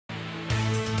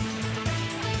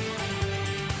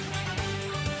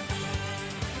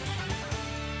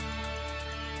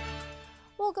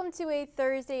Welcome to a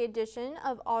Thursday edition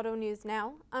of Auto News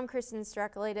Now. I'm Kristen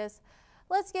Strakalitis.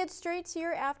 Let's get straight to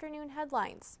your afternoon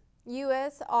headlines.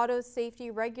 U.S. auto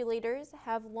safety regulators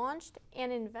have launched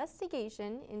an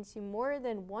investigation into more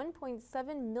than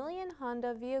 1.7 million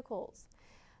Honda vehicles.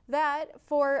 That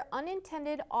for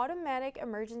unintended automatic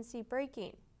emergency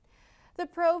braking. The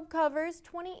probe covers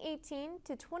 2018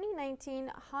 to 2019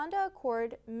 Honda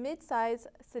Accord midsize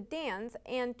sedans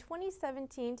and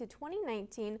 2017 to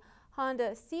 2019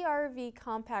 Honda CR-V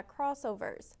compact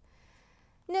crossovers.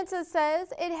 NHTSA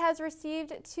says it has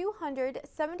received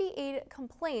 278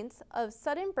 complaints of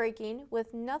sudden braking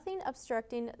with nothing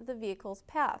obstructing the vehicle's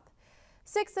path.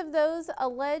 6 of those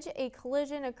allege a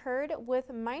collision occurred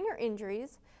with minor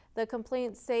injuries. The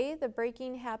complaints say the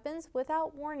braking happens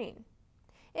without warning.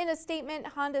 In a statement,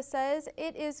 Honda says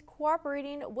it is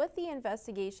cooperating with the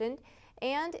investigation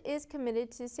and is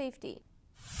committed to safety.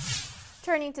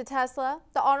 Turning to Tesla,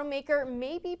 the automaker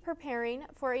may be preparing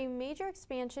for a major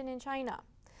expansion in China.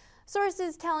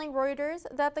 Sources telling Reuters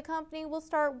that the company will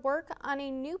start work on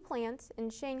a new plant in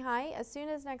Shanghai as soon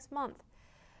as next month.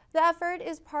 The effort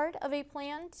is part of a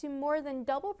plan to more than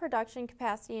double production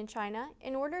capacity in China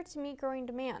in order to meet growing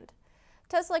demand.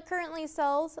 Tesla currently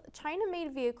sells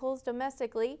China-made vehicles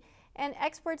domestically and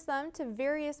exports them to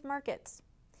various markets.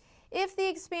 If the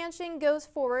expansion goes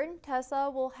forward, Tesla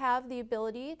will have the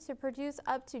ability to produce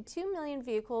up to 2 million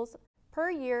vehicles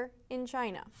per year in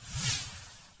China.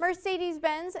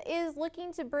 Mercedes-Benz is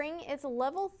looking to bring its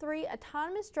Level 3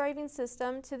 autonomous driving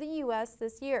system to the U.S.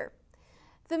 this year.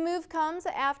 The move comes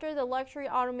after the luxury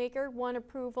automaker won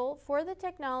approval for the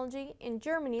technology in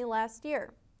Germany last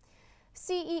year.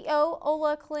 CEO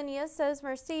Ola Kalinius says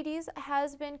Mercedes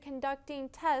has been conducting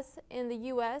tests in the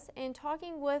U.S. and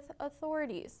talking with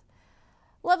authorities.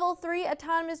 Level 3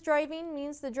 autonomous driving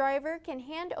means the driver can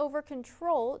hand over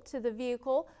control to the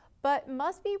vehicle but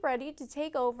must be ready to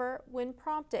take over when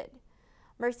prompted.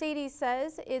 Mercedes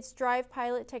says its Drive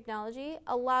Pilot technology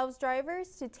allows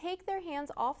drivers to take their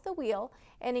hands off the wheel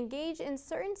and engage in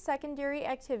certain secondary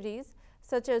activities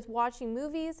such as watching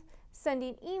movies,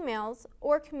 sending emails,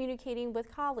 or communicating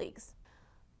with colleagues.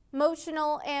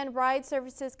 Motional and ride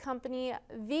services company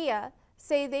Via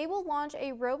say they will launch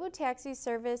a Robotaxi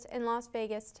service in Las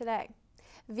Vegas today.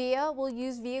 Via will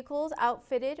use vehicles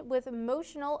outfitted with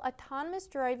Motional autonomous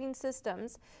driving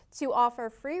systems to offer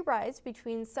free rides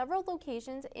between several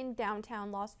locations in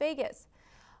downtown Las Vegas.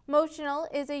 Motional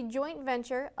is a joint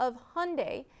venture of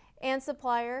Hyundai and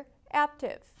supplier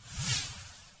Aptiv.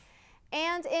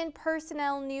 And in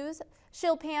personnel news,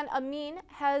 Shilpan Amin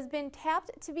has been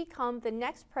tapped to become the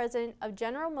next president of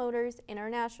General Motors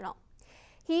International.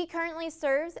 He currently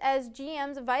serves as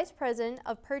GM's Vice President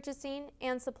of Purchasing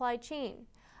and Supply Chain.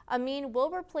 Amin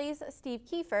will replace Steve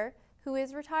Kiefer, who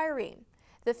is retiring.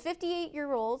 The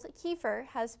 58-year-old Kiefer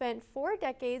has spent 4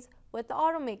 decades with the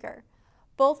automaker.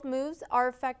 Both moves are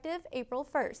effective April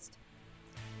 1st.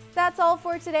 That's all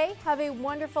for today. Have a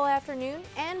wonderful afternoon,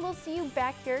 and we'll see you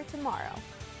back here tomorrow.